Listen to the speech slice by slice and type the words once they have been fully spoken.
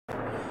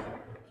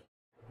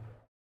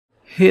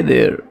Hey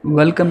there,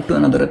 welcome to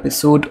another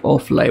episode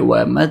of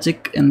Livewire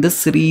Magic. In this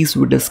series,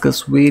 we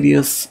discuss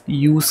various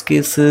use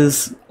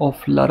cases of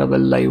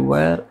Laravel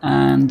Livewire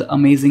and the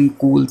amazing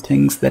cool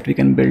things that we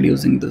can build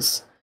using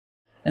this.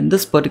 In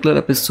this particular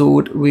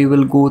episode, we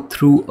will go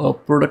through a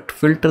product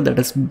filter that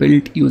is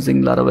built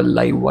using Laravel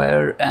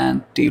Livewire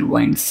and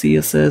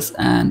TailwindCSS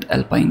and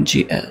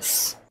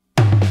AlpineJS.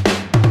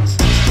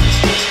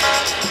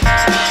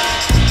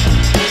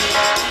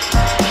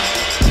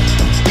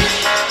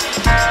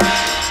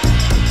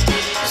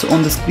 So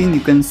on the screen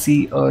you can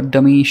see a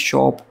dummy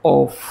shop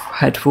of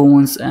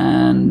headphones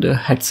and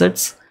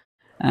headsets,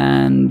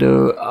 and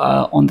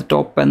on the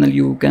top panel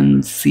you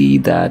can see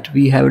that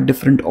we have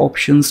different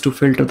options to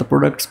filter the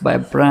products by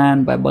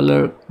brand,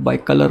 by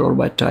color or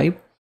by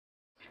type.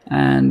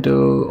 And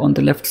on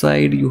the left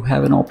side you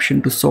have an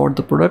option to sort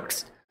the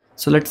products.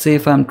 So let's say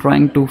if I'm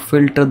trying to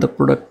filter the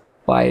product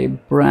by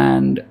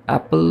brand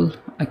Apple,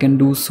 I can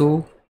do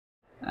so.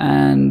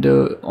 And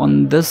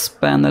on this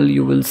panel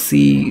you will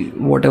see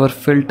whatever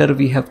filter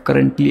we have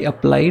currently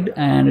applied,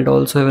 and it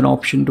also have an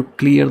option to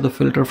clear the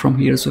filter from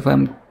here. So if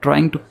I'm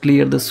trying to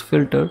clear this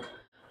filter,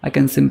 I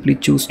can simply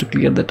choose to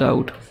clear that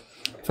out.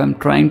 If I'm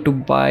trying to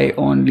buy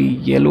only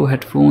yellow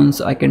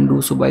headphones, I can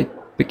do so by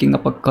picking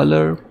up a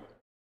color.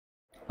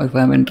 Or if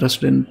I'm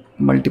interested in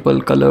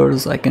multiple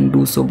colors, I can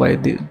do so by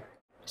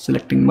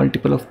selecting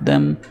multiple of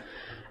them.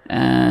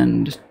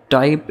 And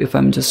type, if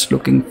I'm just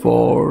looking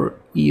for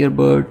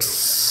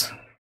earbuds,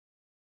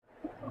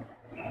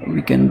 we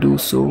can do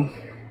so.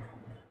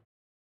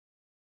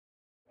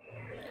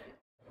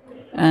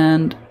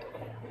 And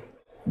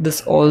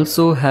this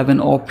also have an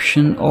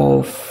option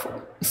of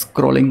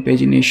scrolling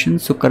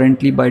pagination. So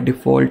currently by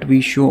default we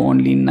show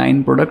only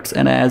 9 products,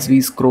 and as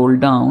we scroll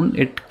down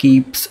it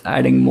keeps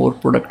adding more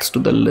products to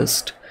the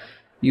list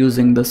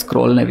using the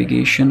scroll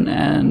navigation.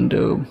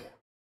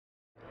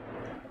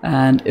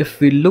 And if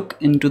we look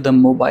into the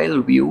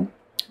mobile view,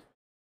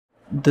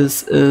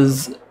 this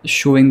is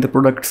showing the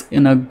products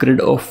in a grid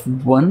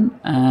of 1,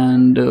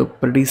 and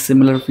pretty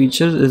similar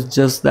features. Is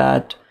just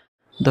that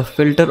the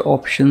filter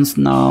options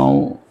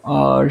now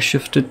are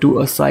shifted to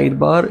a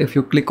sidebar. If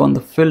you click on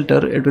the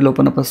filter, it will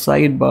open up a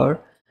sidebar,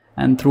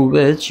 and through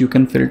which you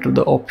can filter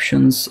the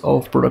options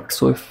of products.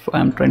 So if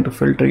I'm trying to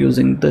filter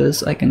using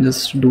this, I can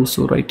just do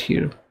so right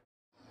here.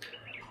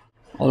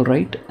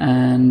 Alright,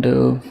 and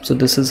so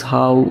this is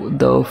how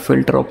the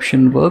filter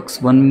option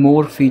works. One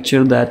more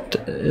feature that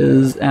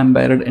is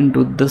embedded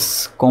into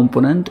this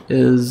component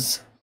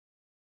is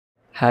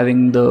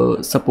having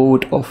the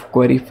support of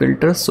query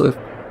filters. So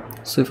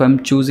if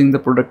I'm choosing the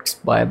products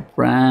by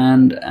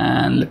brand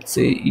and let's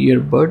say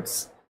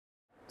earbuds,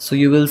 so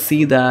you will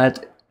see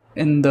that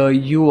in the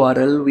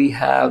URL we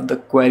have the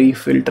query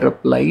filter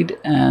applied,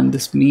 and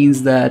this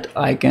means that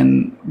I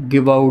can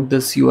give out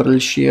this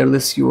URL, share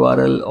this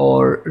URL,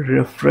 or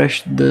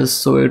refresh this,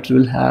 so it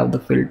will have the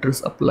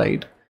filters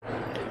applied.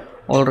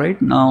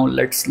 Alright, now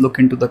let's look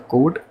into the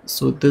code.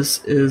 So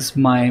this is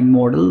my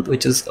model,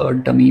 which is a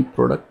dummy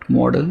product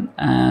model,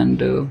 and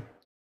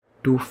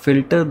to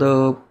filter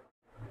the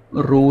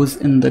rows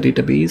in the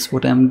database,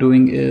 what I'm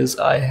doing is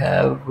I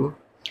have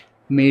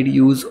made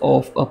use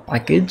of a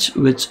package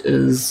which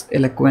is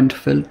Eloquent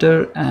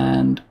Filter,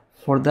 and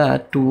for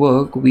that to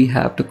work we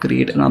have to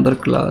create another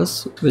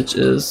class which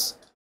is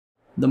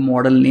the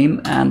model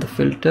name and the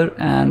filter,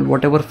 and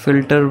whatever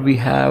filter we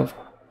have,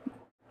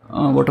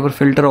 whatever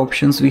filter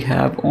options we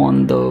have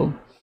on the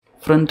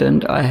front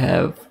end, I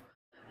have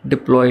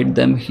deployed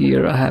them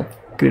here. I have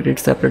created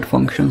separate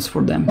functions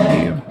for them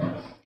here.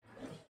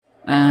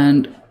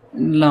 And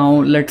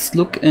now let's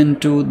look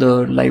into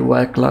the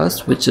Livewire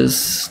class, which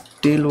is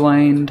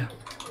Tailwind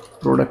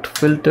product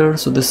filter.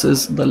 So this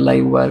is the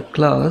Livewire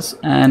class,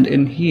 and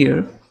in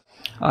here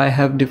I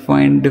have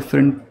defined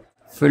different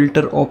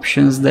filter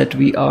options that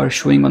we are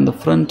showing on the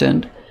front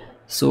end.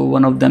 So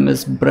one of them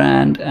is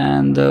brand,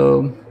 and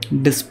the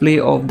display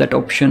of that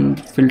option,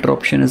 filter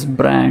option, is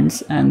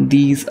brands, and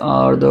these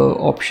are the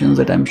options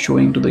that I'm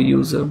showing to the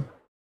user.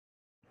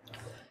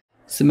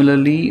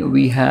 Similarly,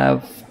 we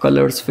have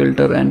colors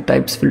filter and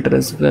types filter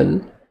as well,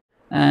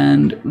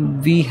 and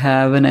we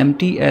have an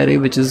empty array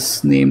which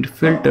is named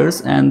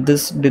filters, and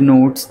this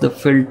denotes the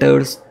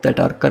filters that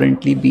are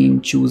currently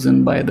being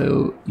chosen by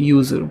the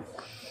user.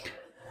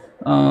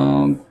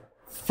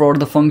 For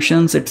the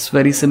functions, it's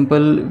very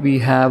simple. We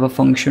have a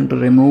function to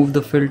remove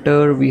the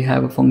filter, we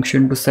have a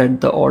function to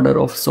set the order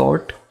of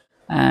sort,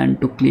 and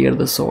to clear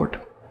the sort.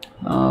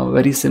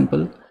 Very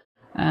simple.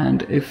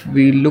 And if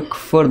we look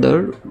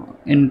further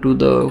into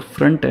the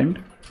front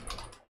end,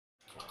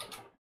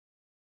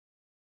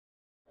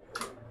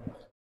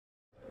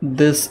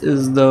 this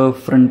is the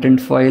front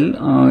end file.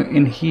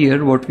 In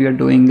here what we are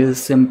doing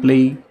is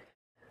simply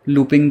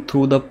looping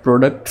through the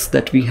products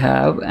that we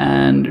have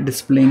and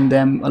displaying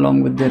them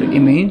along with their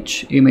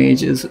image.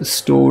 Image is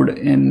stored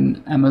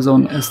in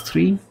Amazon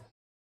S3,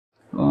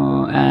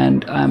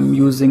 and I'm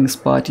using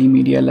Sparty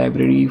Media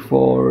Library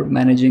for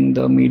managing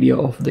the media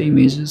of the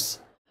images.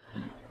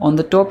 On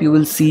the top you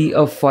will see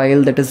a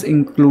file that is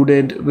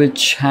included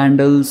which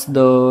handles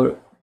the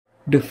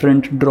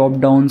different drop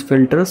downs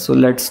filters. So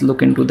let's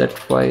look into that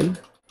file.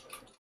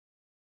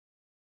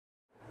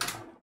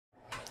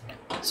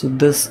 So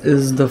this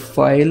is the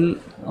file.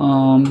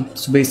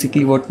 So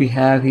basically what we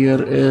have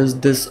here is,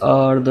 these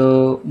are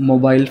the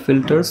mobile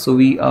filters. So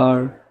we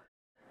are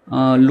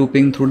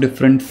looping through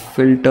different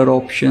filter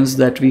options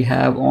that we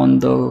have on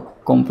the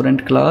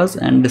component class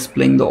and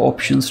displaying the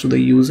options to the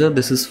user.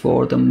 This is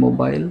for the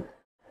mobile,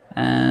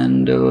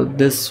 and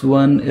this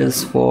one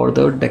is for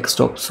the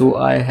desktop. So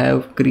I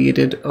have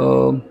created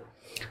a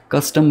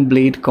custom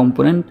blade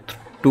component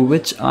to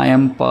which I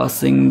am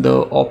passing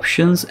the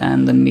options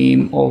and the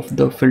name of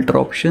the filter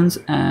options,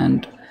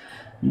 and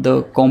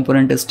the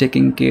component is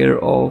taking care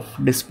of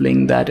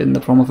displaying that in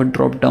the form of a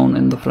drop down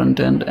in the front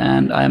end.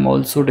 And I am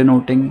also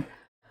denoting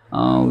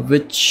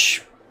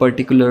which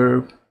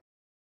particular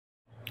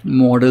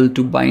model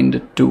to bind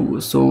it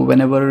to. So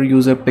whenever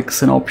user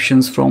picks an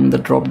options from the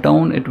drop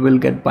down, it will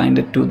get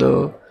binded to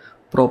the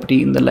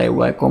property in the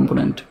Livewire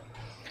component.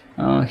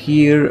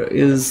 Here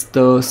is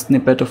the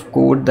snippet of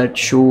code that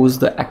shows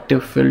the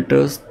active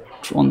filters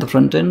on the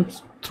front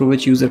end, through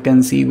which user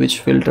can see which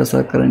filters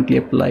are currently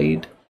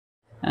applied.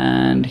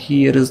 And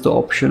here is the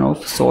option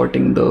of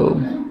sorting the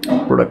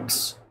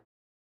products.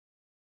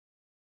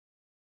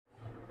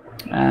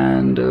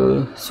 And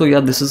so yeah,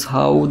 this is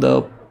how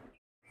the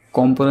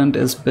component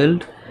is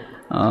built.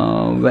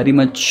 Very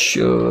much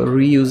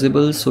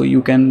reusable. So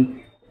you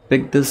can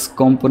pick this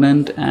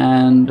component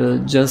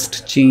and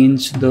just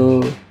change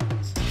the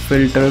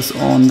filters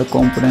on the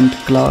component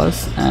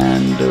class,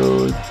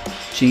 and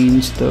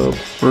change the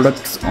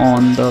products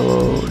on the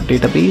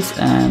database,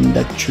 and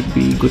that should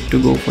be good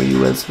to go for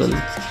you as well.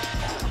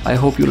 I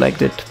hope you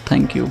liked it.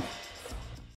 Thank you.